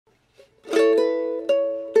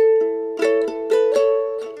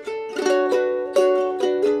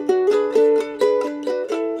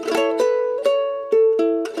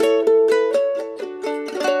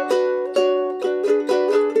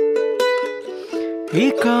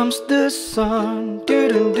Here comes the sun, doo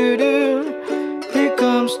doo doo doo. Here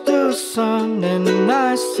comes the sun, and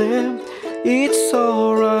I said it's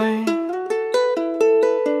alright.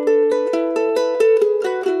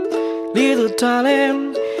 Little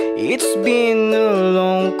darling, it's been a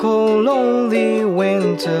long, cold, lonely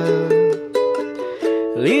winter.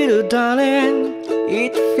 Little darling,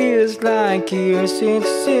 it feels like years since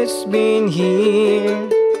it's been here.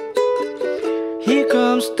 Here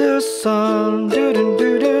comes the sun, doo doo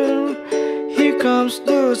doo doo. Here comes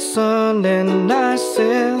the sun, and I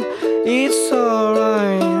said it's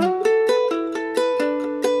alright.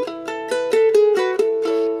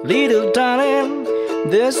 Little darling,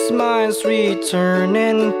 the smiles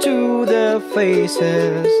returning to the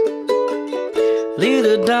faces.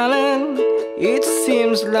 Little darling, it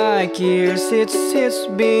seems like years since it's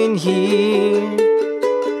been here.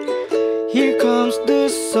 Here comes the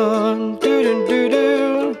sun, doo doo doo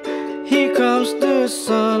doo. Here comes the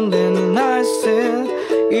sun, and I said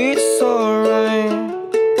it's alright.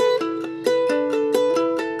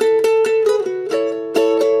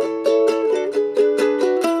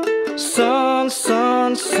 Sun,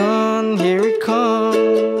 sun, sun, here it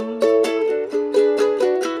comes.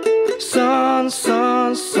 Sun,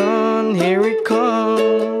 sun, sun, here it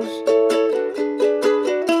comes.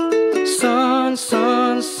 Sun,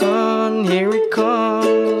 sun, sun, here it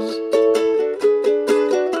comes.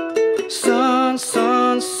 Sun,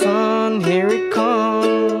 sun, sun, here it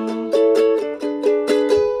comes.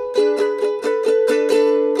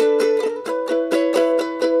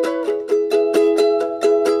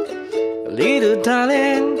 Little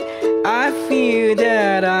darling, I feel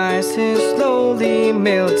that ice is slowly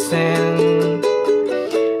melting.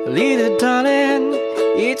 Little darling,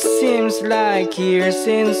 it seems like years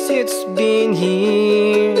since it's been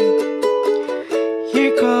here.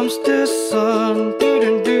 Here comes the sun, doo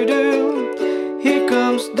doo doo doo. Here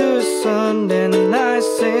comes the sun, and I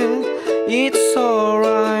said it's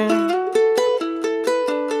alright.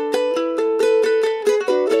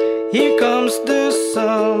 Here comes the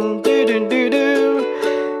sun, doo doo doo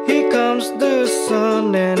doo. Here comes the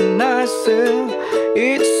sun, and I said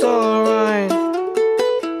it's alright.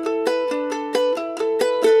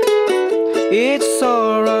 It's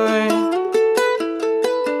alright.